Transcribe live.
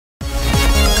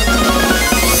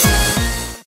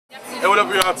what up,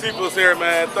 y'all? T.Fields here,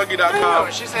 man. Thuggy.com.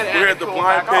 We're here at the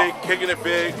Blind Pig, kicking it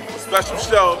big. Special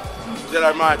show,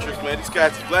 Jedi Mind tricks, man. These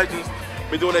cats is legends.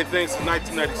 Been doing their thing since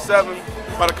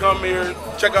 1997. About to come here,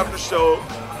 check out the show,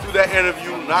 do that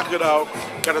interview, knock it out.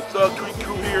 Got a Thug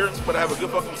crew here, but I have a good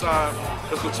fucking time.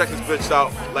 Let's go check this bitch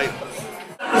out later.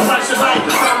 It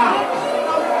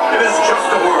is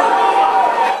just a word.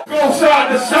 Go side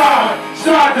to side,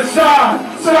 side to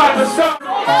side, side to side.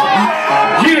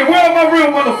 Yeah, where are my real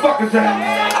motherfuckers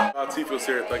at? T.Fields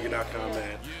here at Thuggy.com,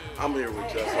 man. I'm here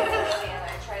with Jus Allah,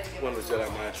 one of the Jedi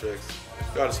Mind tricks.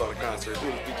 Y'all just saw the concert.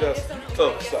 Dude, be Just, tell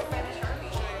us what's up.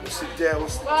 What's the deal?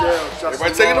 What's the deal?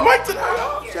 Everybody taking the mic tonight,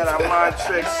 y'all. Jedi Mind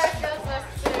tricks.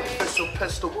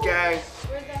 Pistol gang.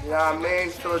 You know what I mean?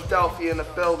 Philadelphia in the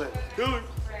building.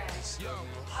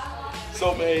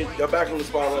 So, man, y'all back on the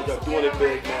spotlight. Y'all doing it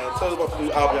big, man. Tell us about the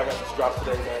new album y'all got just dropped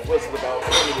today, man. What's it about?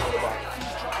 What is it about?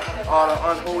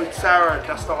 The Unholy Terror.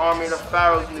 That's the Army of the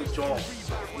Pharaohs new joint.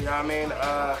 You know what I mean?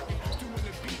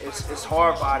 It's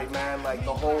hard body, man. Like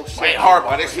the whole shit. Wait, hard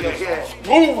body. Yeah.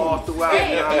 All throughout.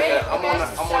 You know what I mean?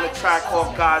 I'm on a track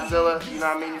called Godzilla. You know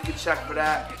what I mean? You can check for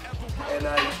that. And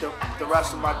the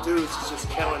rest of my dudes is just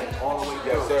killing it all the way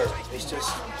through. Yes, sir. It's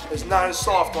just, there's nothing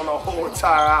soft on the whole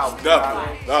entire album.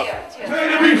 Nothing. Nothing.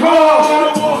 Ready to be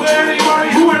called to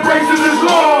anybody who embraces this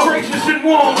law. Gracious and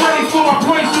warm, ready for my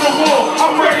place to the wall.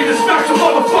 I'm ready to smash a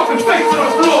motherfucking face to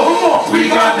the floor. Come on. We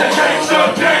got the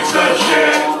gangsta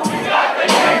shit. We got the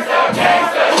gangsta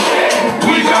shit.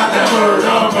 We got the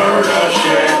murder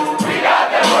shit. We got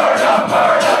the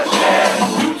murder shit.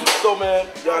 So, man,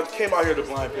 y'all came out here to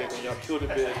Blind Pig and y'all killed it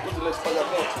big. What's the next part y'all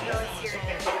going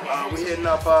to? We hitting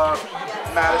up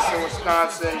Madison,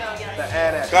 Wisconsin, the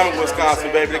Annex. Coming to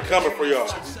Wisconsin, baby. They're coming for y'all.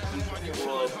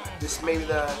 This may be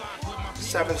the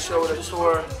 7th show of the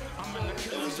tour.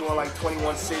 And we're doing like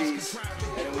 21 cities.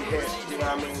 And then we hit, you know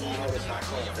what I mean? We hit it back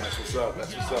home. That's what's up.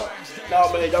 That's what's up.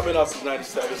 Now, man, y'all been out since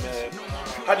 '97, man.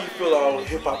 How do you feel all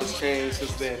hip hop has changed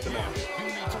since then to now?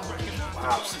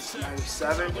 Wow, since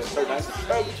 '97? Yes, sir,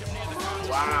 '97.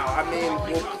 Wow, I mean,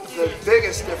 the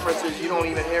biggest difference is you don't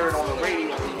even hear it on the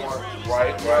radio anymore.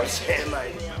 Right, You know what I'm saying?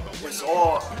 Like, it's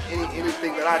all,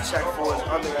 anything that I check for is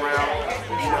underground.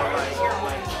 You know,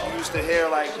 like you used to hear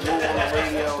like Move on the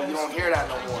radio, you don't hear that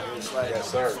no more. It's like, yes,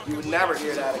 sir. You would never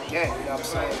hear that again, you know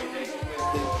what I'm saying?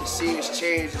 The scene has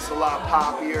changed, it's a lot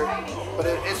poppier, but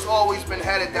it's always been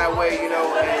headed that way, you know,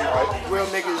 and real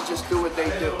niggas just do what they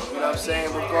do, you know what I'm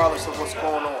saying, regardless of what's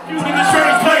going on. Beauty in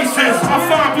strange places, I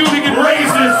find beauty in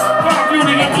razors, find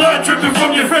beauty in blood dripping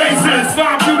from your faces,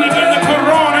 find beauty in the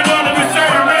Quran and all of its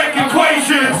Aramaic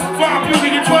equations, find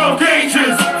beauty in 12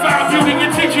 gauges, find beauty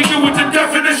in teaching you what the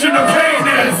definition of pain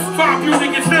is, find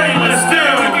beauty in stainless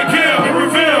steel, you can kill and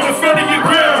reveal in front of your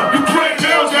grill, you play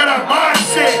bills that are my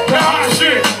shit,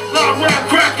 long rap,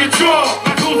 crack your jaw.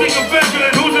 Like who's the Avenger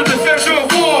and who's in the sexual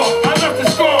war? I left the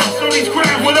scars, so these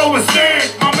crabs will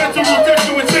overstand. My mental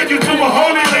addiction will send you to a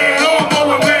holy land. Oh,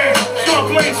 I'm a man.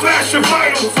 Short blade slash your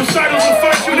vitals. Recitals will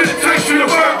fight you to the text you to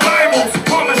burn Bibles.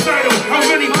 Homicidal, how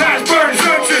many past burn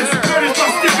churches? Curtis by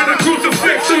sticking a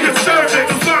crucifix to your cervix.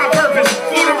 Divine purpose,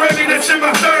 for the remedy that's in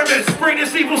my thermos. Bring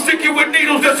this evil, stick you with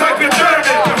needles, just hypodermic.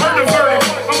 I heard the verdict.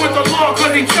 I'm with the law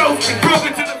cause he choked me. Broke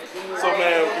it to the... So,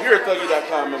 man, here at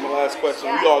Thuggy.com, man, my last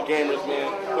question. We all gamers, man.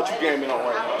 What you gaming on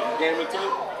right now? You gaming too?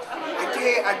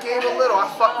 I game a little. I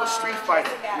fuck with Street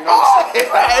Fighter. You know what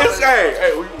I'm saying?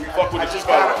 Hey, we fuck with I the just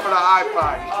got it for the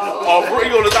iPod. Oh, bro,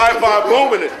 you on this iPod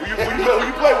booming it. Who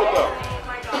you play with though?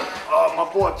 My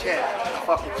boy Ken.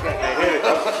 Fucking Ken. Hey,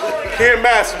 Ken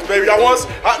Masters, baby.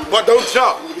 But don't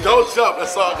jump. Don't jump.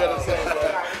 That's all I gotta say, man.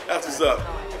 That's what's up.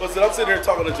 Listen, I'm sitting here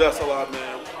talking to Jus Allah,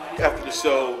 man. After the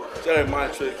show, Jedi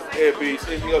Mind tricks, Air Beats.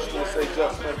 Anything else you want to say,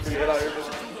 Jus, man, before you head out here?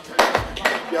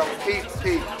 Yo,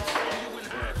 Pete.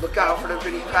 Look out for the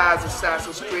Vinny Paz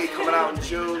Assassin's Creed coming out in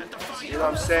June. You know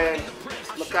what I'm saying?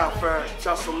 Look out for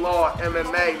Jus Allah,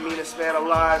 MMA, Meanest Man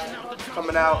Alive,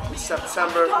 coming out in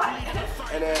September.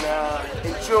 And then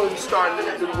in June, we starting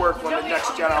to do work on the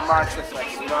next Jedi Mind trick.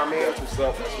 You know what I mean?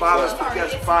 Violence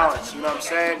begets violence. You know what I'm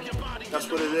saying? That's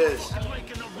what it is.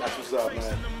 That's what's up,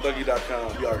 man.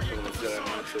 Thuggy.com. You already feeling the Jedi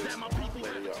Mind tricks.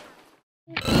 Later, y'all.